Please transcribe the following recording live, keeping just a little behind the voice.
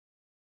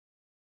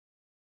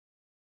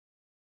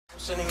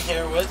Sitting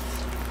here with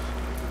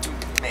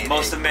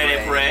most of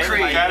Mayday Parade.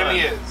 Creed. Academy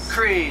is.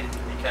 Creed.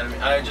 the Academy.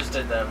 I just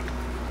did them.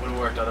 Wouldn't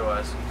worked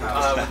otherwise.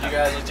 Would you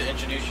guys like to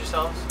introduce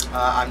yourselves?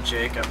 I'm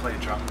Jake. I play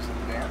drums in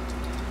the band.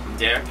 I'm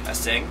Derek. I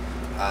sing.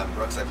 I'm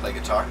Brooks. I play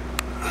guitar.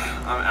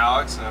 I'm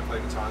Alex, and I play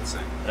guitar and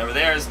sing. And over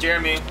there is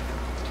Jeremy.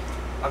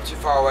 I'm too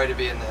far away to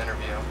be in the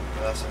interview,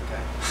 but that's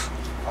okay.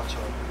 I'll chill.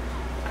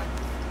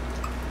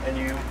 And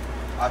you?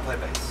 I play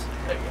bass.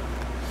 There you go.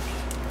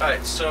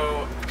 Alright,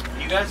 so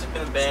you guys have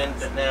been a band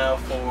now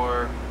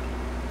for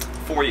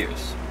 4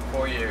 years.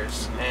 4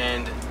 years,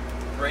 and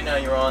right now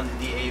you're on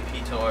the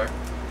AP tour.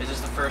 Is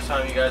this the first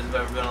time you guys have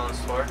ever been on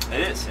this tour? It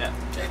is, yeah.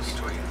 JP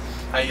tour, yeah.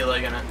 How you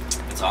liking it?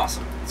 It's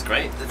awesome. It's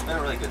great. It's been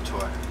a really good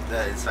tour.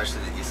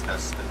 Especially the East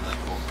Coast has been really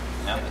cool.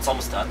 Yeah, it's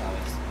almost done now.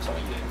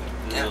 Sorry,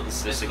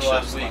 This is the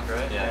last week,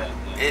 right? Yeah.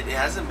 It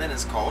hasn't been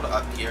as cold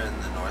up here in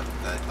the north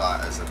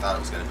as I thought it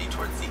was going to be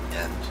towards the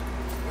end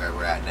where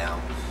we're at now.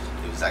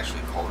 It was actually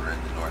colder in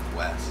the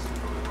northwest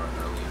where we were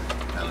earlier.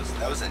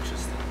 That was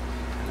interesting.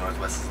 The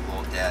northwest is a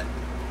little dead,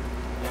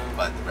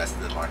 but the rest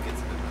of the markets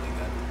have been really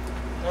good.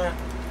 Yeah.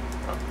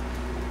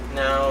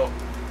 Now,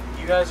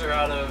 you guys are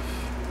out of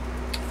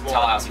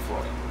Tallahassee,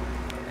 Florida.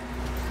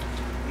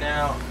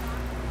 Now,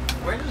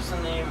 where does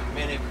the name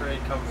Mayday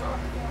Parade come from?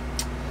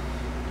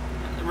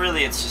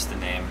 Really, it's just the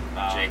name.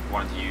 Jake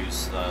wanted to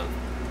use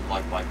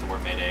like the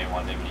word Mayday and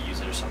wanted maybe to use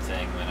it or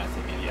something. And then I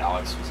think maybe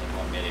Alex was like,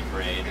 "Oh, Mayday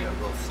Parade." Yeah,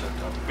 we're both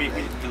stoked up. We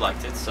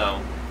liked it, so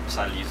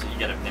decided to use it. You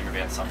got to name your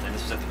band something.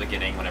 This was at the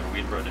beginning, whenever we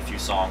had written a few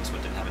songs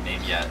but didn't have a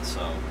name yet,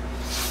 so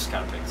just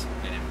kind of picked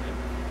Mayday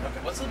Parade. Okay.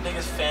 What's the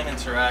biggest fan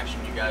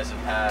interaction you guys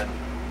have had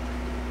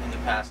in the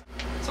past?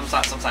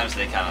 Sometimes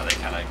they kind of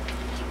get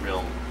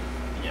real,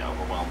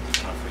 overwhelmed and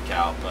kind of freak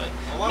out, but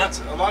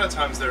A lot of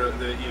times they're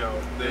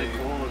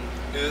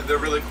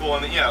really cool,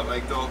 and yeah,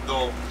 like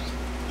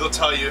they'll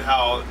tell you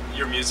how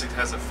your music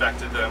has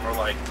affected them, or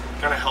like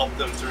kind of helped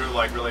them through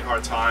like really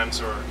hard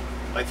times, or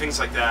like things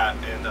like that,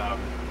 and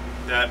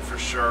that for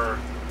sure,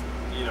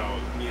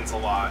 means a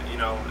lot,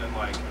 and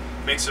like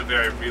makes it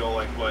very real,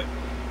 like what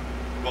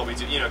we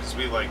do, because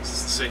we like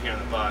sit here in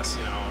the bus,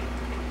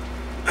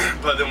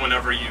 and but then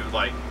whenever you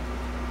like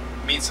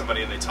meet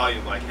somebody and they tell you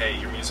like, hey,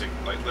 your music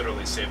like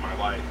literally saved my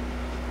life,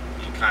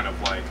 you kind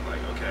of like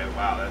okay,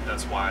 wow,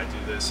 that's why I do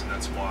this, and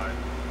that's why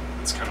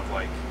it's kind of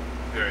like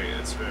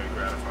it's very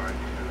gratifying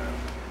to hear that.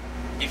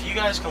 If you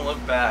guys can look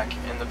back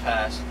in the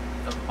past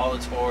of all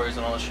the tours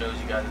and all the shows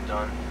you guys have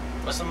done,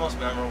 what's the most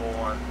memorable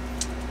one?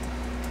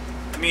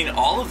 I mean,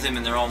 all of them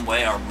in their own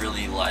way are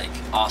really like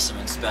awesome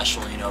and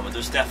special, but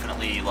there's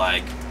definitely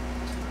like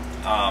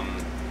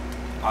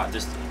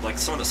just like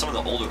some of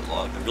the older,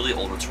 like the really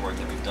older touring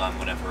that we've done,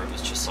 whenever it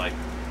was just like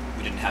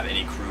we didn't have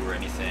any crew or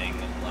anything,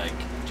 like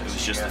it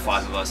was just the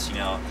 5 of us,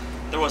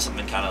 there was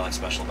something kind of like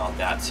special about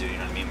that too, you know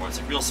what I mean, where it's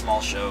like real small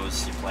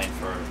shows, you're playing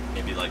for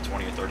maybe like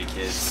 20 or 30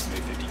 kids,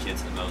 maybe 50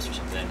 kids at the most or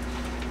something,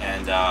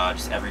 and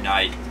just every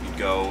night you'd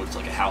go to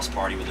like a house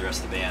party with the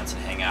rest of the bands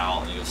and hang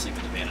out, and you go sleep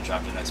in the van and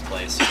drive to the next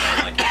place,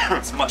 like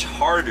it's much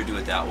harder to do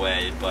it that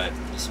way, but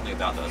there's something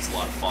about that that's a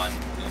lot of fun.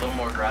 A little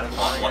more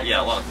gratifying.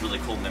 A lot of really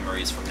cool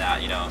memories from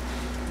that,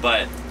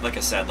 But like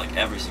I said, like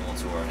every single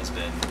tour has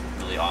been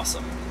really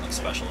awesome and like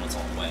special in its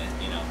own way,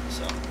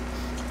 So.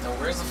 Now,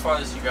 where's the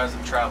farthest you guys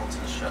have traveled to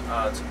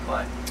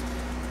play?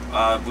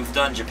 We've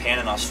done Japan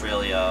and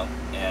Australia,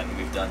 and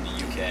we've done the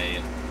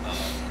UK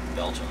and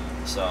Belgium.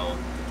 So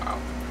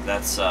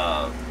that's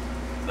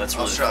really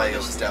Australia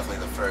was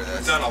definitely the furthest.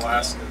 We've done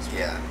Alaska as well.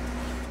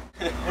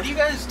 Yeah. What do you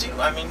guys do?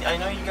 I mean, I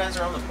know you guys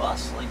are on the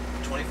bus like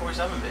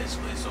 24/7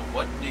 basically. So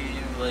what do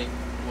you like?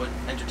 What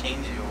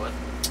entertains you? What?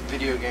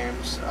 Video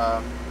games,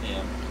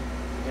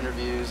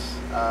 interviews,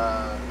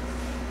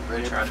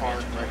 radio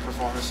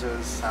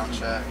performances, sound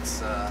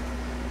checks,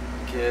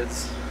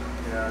 kids.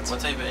 What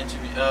type of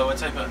interview? What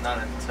type of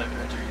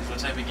interviews? What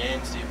type of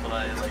games do you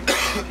play? Like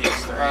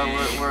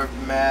PS3? We're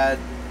mad,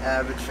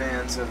 avid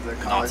fans of the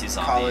Call of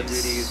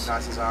Duty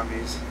Nazi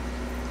Zombies.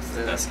 It's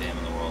the best game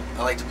in the world.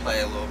 I like to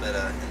play a little bit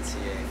of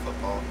NCAA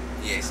football,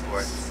 EA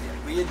Sports.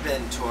 We had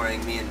been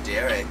touring, me and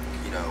Derek,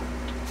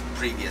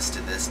 previous to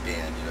this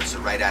band, so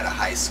right out of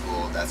high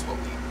school, that's what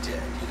we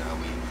did,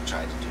 we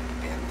tried to do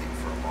the band thing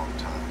for a long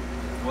time.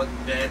 What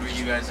band were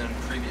you guys in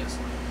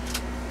previously?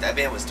 That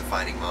band was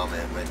Defining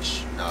Moment,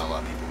 which not a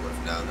lot of people would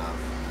have known of.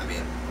 I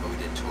mean, but we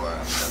did tour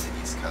up on the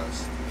East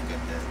Coast a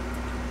good bit.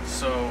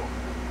 So,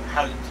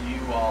 how did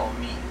you all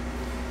meet?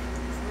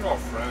 We were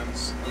all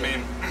friends. I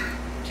mean,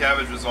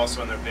 Cabbage was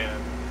also in their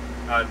band.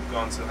 I'd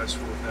gone to high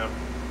school with him,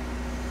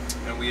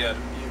 and we had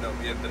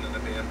been in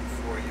the band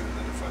before even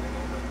the Defining Moment.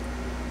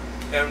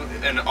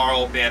 And our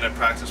old band had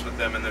practiced with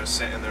them in their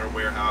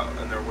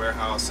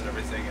warehouse and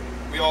everything, and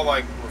we all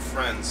like were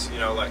friends,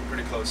 like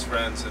pretty close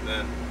friends. And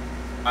then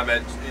I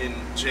met in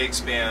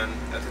Jake's band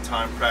at the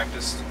time,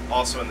 practiced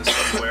also in the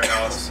same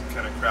warehouse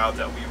kind of crowd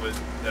that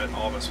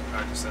all of us would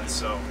practice in.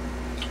 So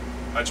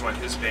I joined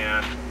his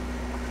band,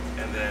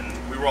 and then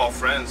we were all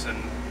friends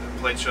and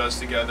played shows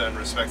together and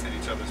respected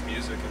each other's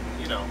music,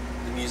 and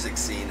the music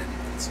scene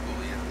in school,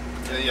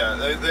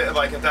 Yeah,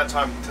 like at that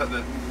time,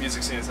 the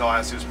music scene in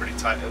Tallahassee was pretty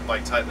tight,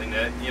 like tightly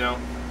knit, you know,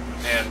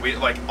 and we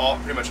like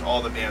pretty much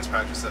all the bands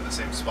practiced at the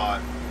same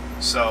spot,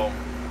 so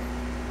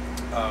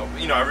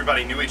you know,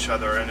 everybody knew each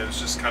other, and it was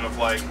just kind of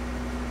like,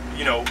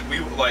 you know, we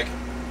like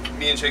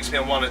me and Jake's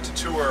band wanted to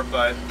tour,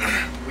 but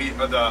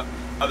the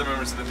other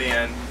members of the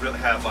band really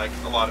had like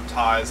a lot of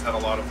ties, had a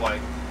lot of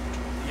like,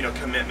 you know,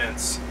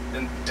 commitments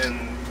in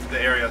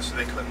the area, so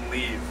they couldn't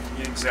leave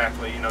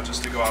exactly, you know,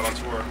 just to go out on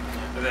tour.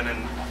 And then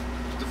in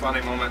the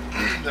funny moment,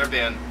 their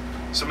band,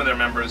 some of their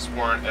members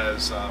weren't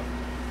as,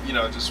 you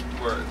know, just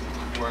weren't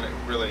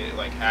really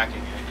like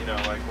hacking it, you know,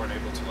 like weren't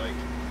able to like,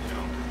 you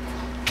know,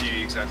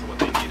 do exactly what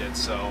they needed.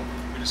 So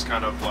we just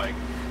kind of like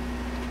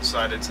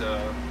decided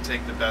to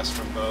take the best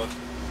from both.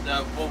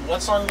 Well,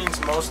 what song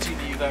means most to you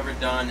that you've ever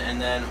done,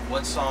 and then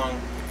what song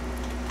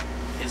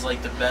is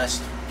like the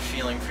best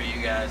feeling for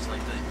you guys,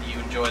 like that you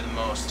enjoy the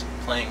most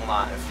playing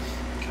live?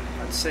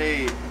 I'd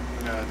say, you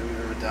know, that we've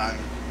ever done,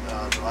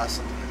 the last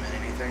Something That Meant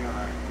Anything on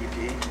our EP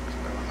is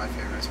probably one of my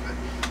favorites. But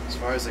as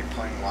far as like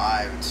playing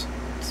live, it's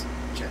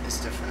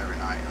different every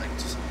night. Like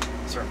just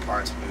certain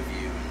parts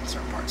move you and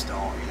certain parts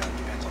don't. You know, it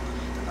depends on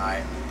the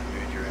night and the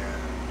mood you're in,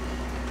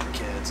 and the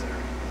kids that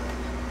are,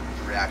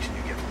 the reaction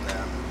you get from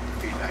them,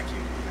 the feedback you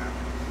know.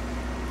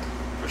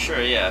 For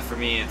sure, yeah. For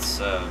me, it's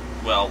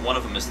well, one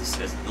of them is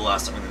the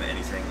last Something That Meant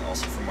Anything,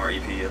 also from our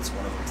EP. It's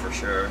one of them for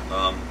sure.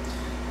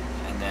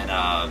 And then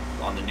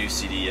on the new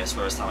CD, as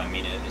far as Time I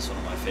Mean It, is one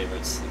of my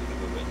favorites that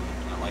we've written.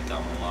 I like that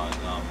one a lot.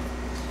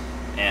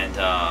 And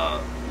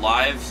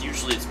live,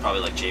 usually it's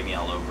probably like Jamie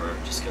All Over,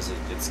 just because it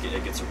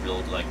gets a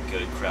real like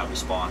good crowd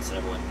response, and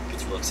everyone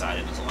gets real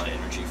excited. There's a lot of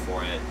energy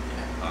for it.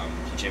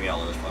 Jamie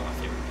All Over is probably my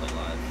favorite to play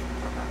live.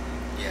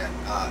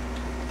 Yeah,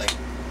 like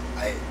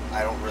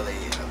I don't really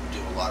do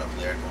a lot of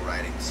lyrical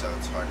writing, so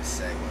it's hard to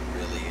say what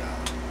really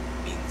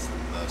means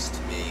the most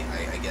to me.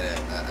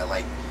 I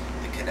like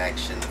the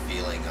connection, the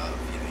feeling of,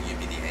 you know, you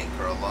be the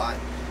anchor a lot,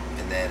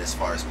 and then as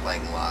far as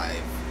playing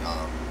live, you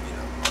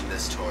know, on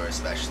this tour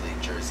especially,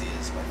 Jersey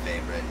is my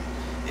favorite.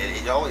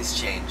 It always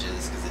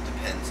changes because it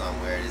depends on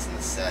where it is in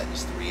the set and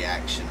just the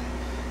reaction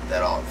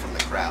that all from the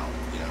crowd.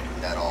 You know,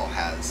 that all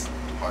has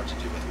part to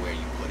do with where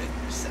you put it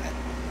in your set.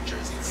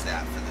 Jersey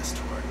staff for this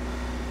tour.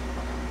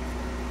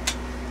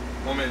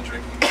 1 Minute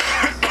Drinking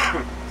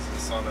is the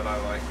song that I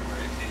like from our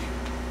EP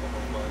a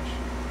whole bunch.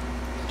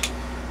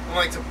 I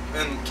like to,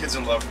 and Kids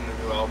in Love from the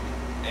new album,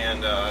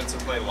 and to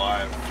play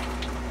live,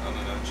 I don't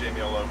know,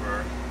 Jamie All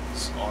Over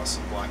is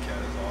awesome, Black Cat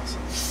is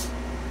awesome.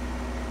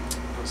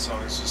 Those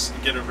songs just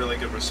get a really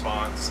good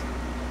response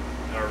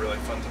and are really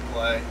fun to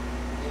play,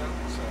 you know,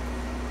 so.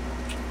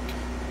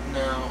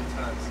 Now,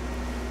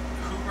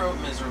 who wrote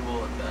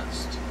Miserable at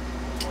Best?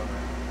 I'm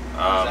wondering. Is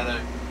that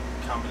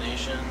a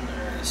combination,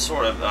 or?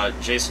 Sort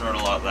of. Jason wrote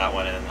a lot of that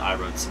one, and I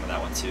wrote some of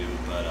that one too,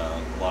 but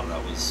a lot of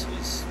that was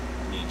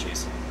me and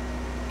Jason.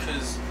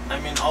 Because, I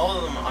mean, all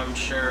of them, I'm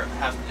sure,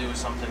 have to do with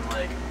something,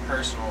 like,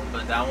 personal,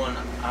 but that one,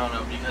 I don't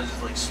know, because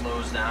it, like,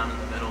 slows down in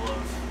the middle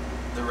of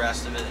the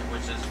rest of it,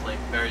 which is, like,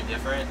 very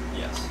different.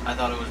 Yes. I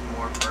thought it was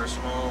more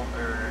personal,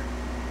 or,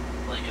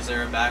 like, is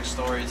there a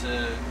backstory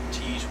to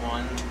each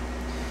one?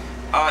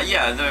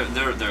 Yeah,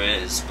 there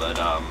is, but,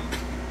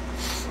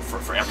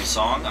 for every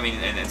song, I mean,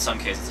 in some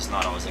cases, it's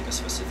not always, like, a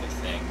specific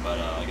thing, but,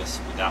 I guess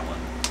with that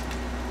one,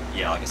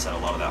 yeah, like I said, a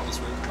lot of that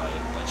was written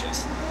by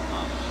Jason,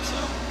 so.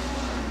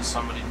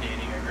 Somebody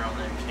dating a girl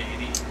named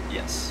Katie?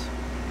 Yes.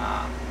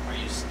 Are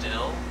you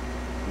still?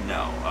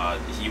 No,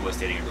 he was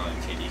dating a girl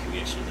named Katie who he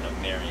actually ended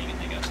up marrying, and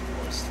they got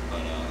divorced,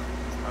 but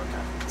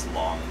Okay. it's a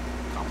long,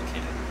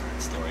 complicated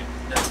story.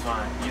 That's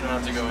fine. You don't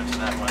have to go into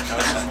that much. I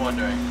was just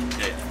wondering.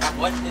 Yeah.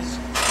 What is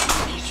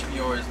each of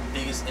yours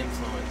biggest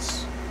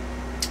influence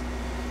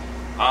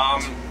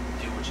to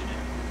do what you do?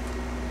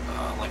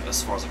 Like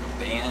as far as like a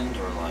band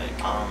or like.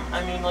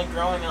 I mean, like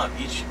growing up,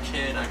 each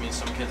kid. I mean,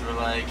 some kids were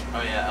like,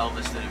 "Oh yeah,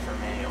 Elvis did it for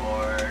me,"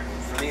 or.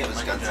 For me, it was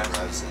Michael Guns N'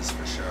 Jackson. Roses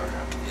for sure.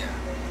 Yeah,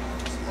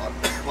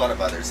 there's a lot of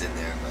others in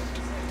there, but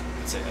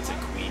I'd say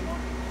Queen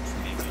for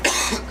me.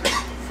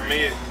 For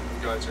me,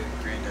 go ahead, Jay.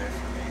 Green Day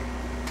for me.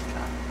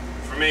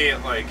 For me,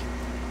 like,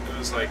 it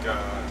was like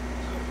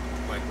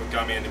what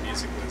got me into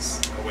music was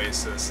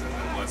Oasis, and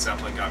then Led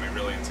Zeppelin got me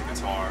really into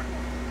guitar.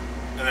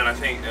 And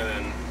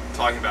then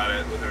talking about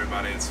it with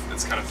everybody,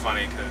 it's kind of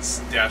funny because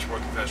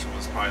Dashboard Confessional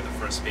was probably the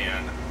first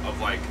band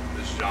of like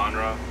this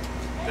genre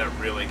that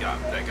really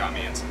got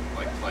me into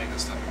like playing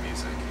this type of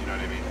music. You know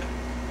what I mean?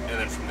 And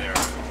then from there,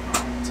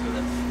 to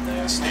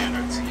the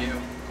standards.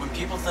 When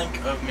people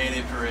think of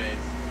Mayday Parade,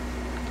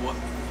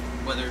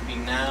 whether it be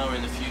now or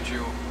in the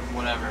future,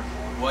 whatever,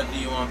 what do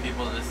you want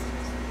people to,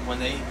 when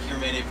they hear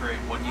Mayday Parade,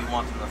 what do you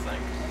want them to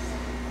think?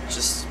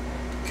 Just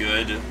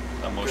good,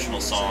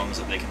 emotional songs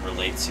that they can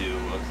relate to,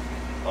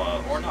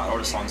 or not, or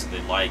the songs that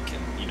they like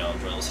and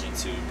enjoy listening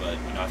to. But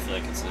I feel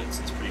like it's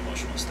pretty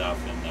emotional stuff,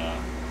 and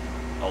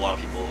a lot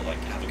of people like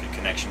have a good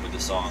connection with the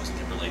songs and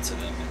can relate to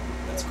them, and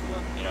that's cool.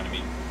 You know what I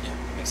mean? Yeah,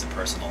 it makes it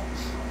personal.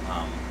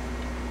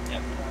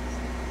 Yeah.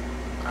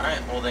 All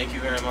right. Well, thank you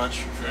very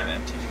much for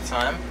taking the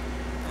time.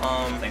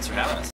 Thanks for having us.